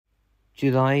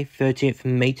July 30th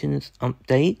maintenance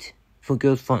update for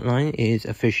Girls Frontline is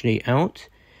officially out.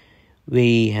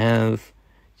 We have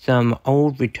some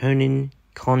old returning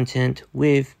content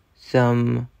with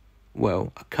a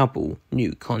couple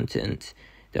new content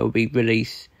that will be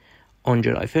released on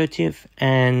July 30th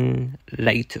and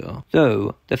later.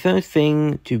 So, the first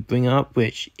thing to bring up,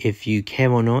 which if you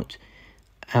care or not,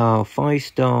 our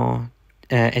 5-star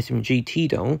SMG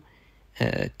T-Doll,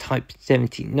 Type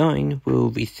 79, will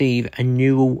receive a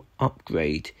neural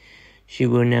upgrade. She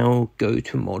will now go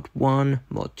to Mod 1,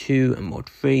 Mod 2, and Mod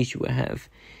 3. She will have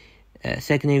a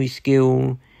secondary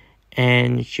skill,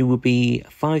 and she will be a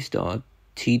 5-star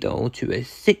T-Doll to a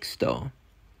 6-star.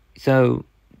 So,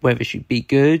 whether she'd be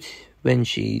good when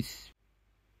she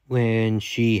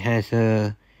has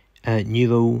her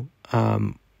neural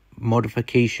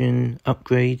modification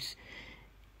upgrades,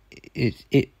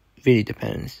 it really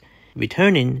depends.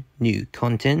 Returning new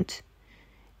content,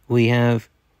 we have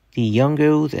the Young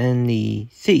Girls and the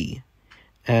Sea.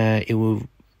 It will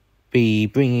be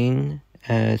bringing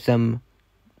some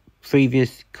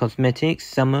previous cosmetics,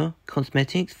 summer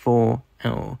cosmetics for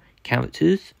our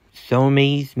characters.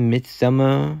 Somi's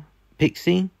Midsummer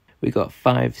Pixie. We got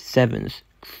 5/7's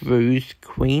Cruise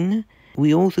Queen.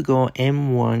 We also got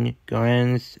M1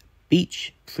 Grand's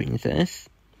Beach Princess.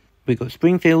 We got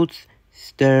Springfield's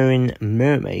Stirring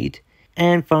Mermaid.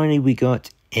 And finally we got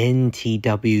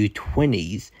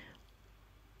NTW20's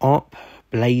Op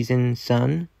Blazing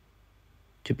Sun.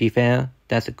 To be fair,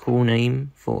 that's a cool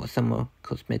name for a summer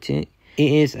cosmetic.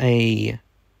 It is a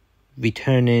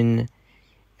returning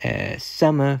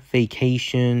summer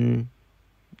vacation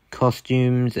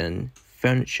costumes and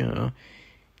furniture.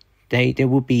 They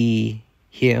will be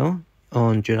here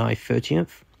on July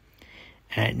 30th.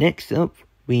 And next up,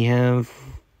 we have,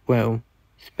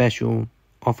 special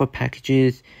offer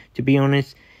packages. To be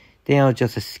honest, they are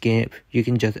just a skip. You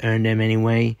can just earn them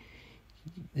anyway.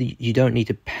 You don't need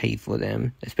to pay for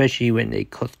them, especially when they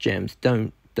cost gems.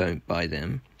 Don't buy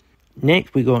them.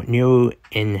 Next, we got neural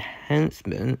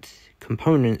enhancement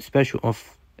component special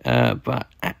off. But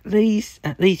at least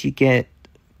you get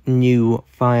new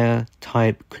fire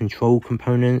type control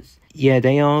components. Yeah,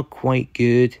 they are quite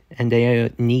good, and they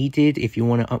are needed if you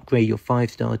want to upgrade your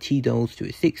 5-star T-Dolls to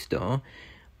a 6-star.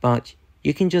 But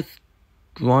you can just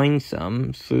grind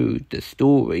some through the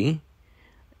story,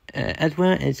 as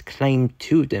well as claim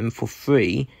 2 of them for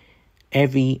free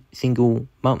every single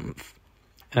month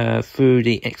through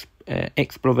the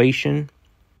exploration.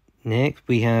 Next,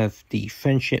 we have the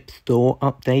Friendship Store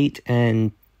update,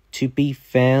 and to be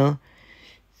fair,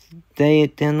 they're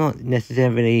not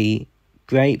necessarily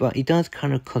great, but it does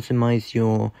kind of customize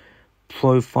your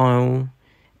profile.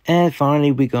 And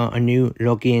finally, we got a new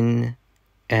login,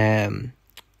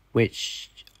 which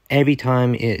every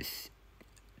time it's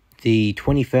the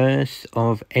 21st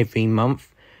of every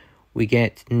month, we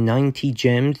get 90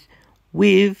 gems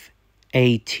with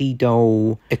a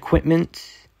T-Doll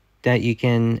equipment that you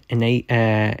can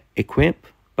equip,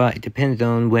 but it depends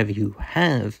on whether you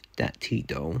have that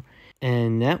T-Doll.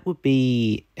 And that would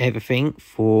be everything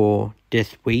for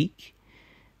this week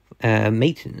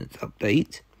maintenance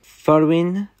update.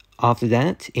 Following after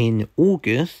that, in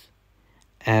August,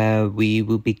 we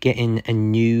will be getting a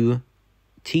new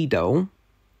T-Doll,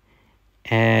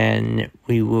 and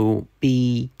we will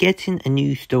be getting a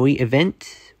new story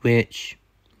event, which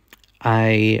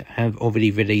I have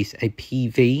already released a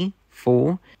PV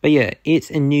for. But yeah, it's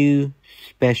a new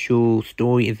special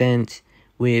story event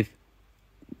with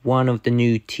one of the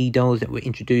new T-Dolls that were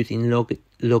introduced in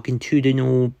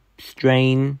longitudinal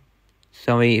strain.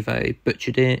 Sorry if I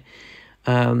butchered it.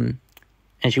 And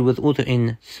she was also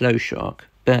in Slow Shark.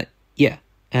 But yeah,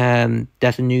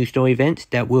 that's a new story event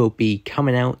that will be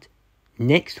coming out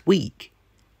next week.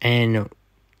 And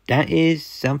that is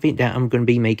something that I'm going to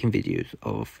be making videos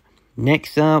of.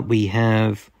 Next up, we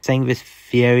have Sanguis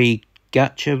Fieri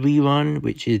Gacha Rerun,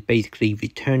 which is basically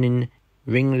returning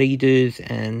ringleaders.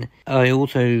 And I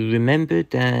also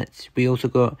remembered that we also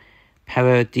got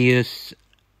Paradius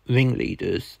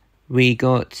ringleaders. We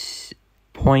got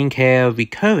Point Care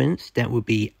Recurrence that will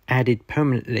be added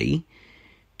permanently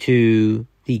to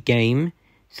the game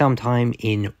sometime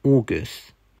in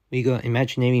August. We got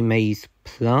Imaginary Maze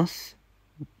Plus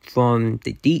from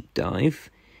the Deep Dive,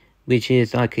 which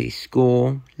is like a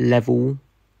score level.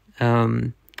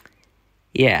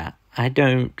 Yeah, I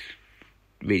don't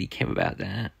really care about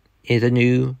that. Is a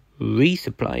new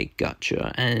resupply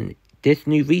gacha, and this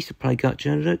new resupply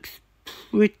gacha looks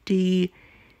pretty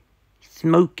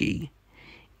smoky.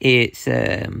 It's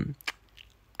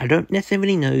I don't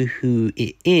necessarily know who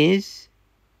it is,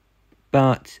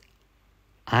 but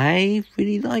I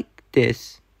really like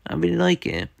this. I really like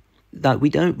it. Like, we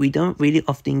don't really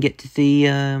often get to see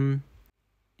a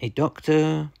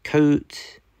doctor,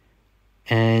 coat,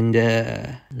 and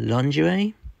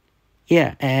lingerie.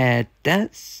 Yeah,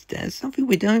 that's something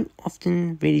we don't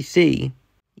often really see.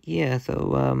 Yeah,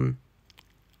 so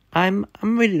I'm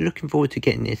really looking forward to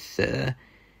getting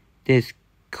this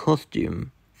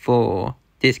costume for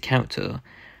this character.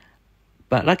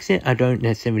 But like I said, I don't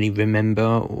necessarily remember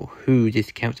or who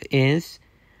this character is.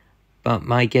 But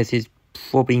my guess is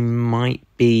probably might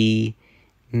be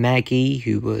Maggie,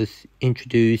 who was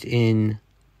introduced in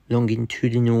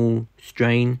Longitudinal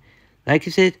Strain. Like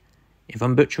I said, if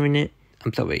I'm butchering it,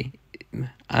 I'm sorry.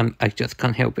 I just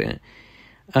can't help it.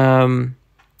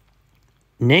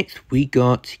 Next, we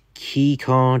got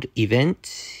Keycard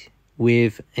Event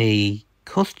with a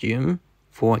costume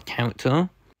for a character.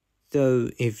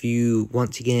 So if you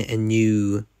want to get a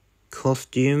new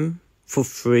costume for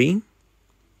free,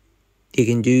 you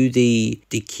can do the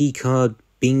keycard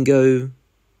bingo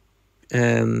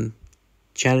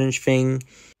challenge thing.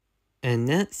 And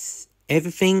that's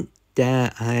everything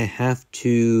that I have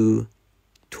to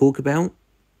talk about.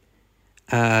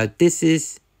 This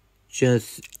is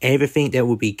just everything that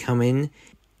will be coming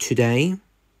today,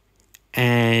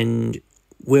 and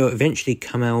will eventually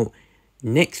come out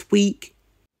next week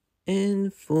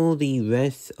and for the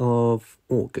rest of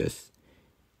August.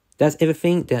 That's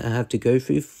everything that I have to go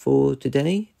through for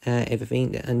today,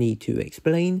 everything that I need to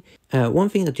explain. One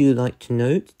thing I do like to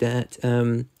note that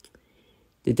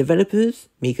the developers,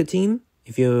 Mika team,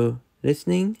 if you're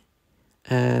listening,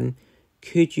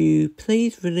 could you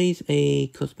please release a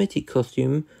cosmetic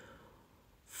costume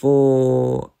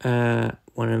for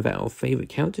one of our favourite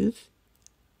characters,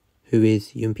 who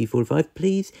is UMP45?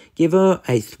 Please give her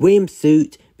a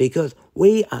swimsuit, because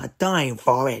we are dying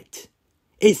for it.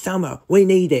 It's summer, we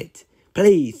need it.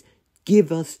 Please,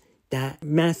 give us that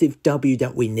massive W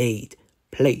that we need.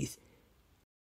 Please,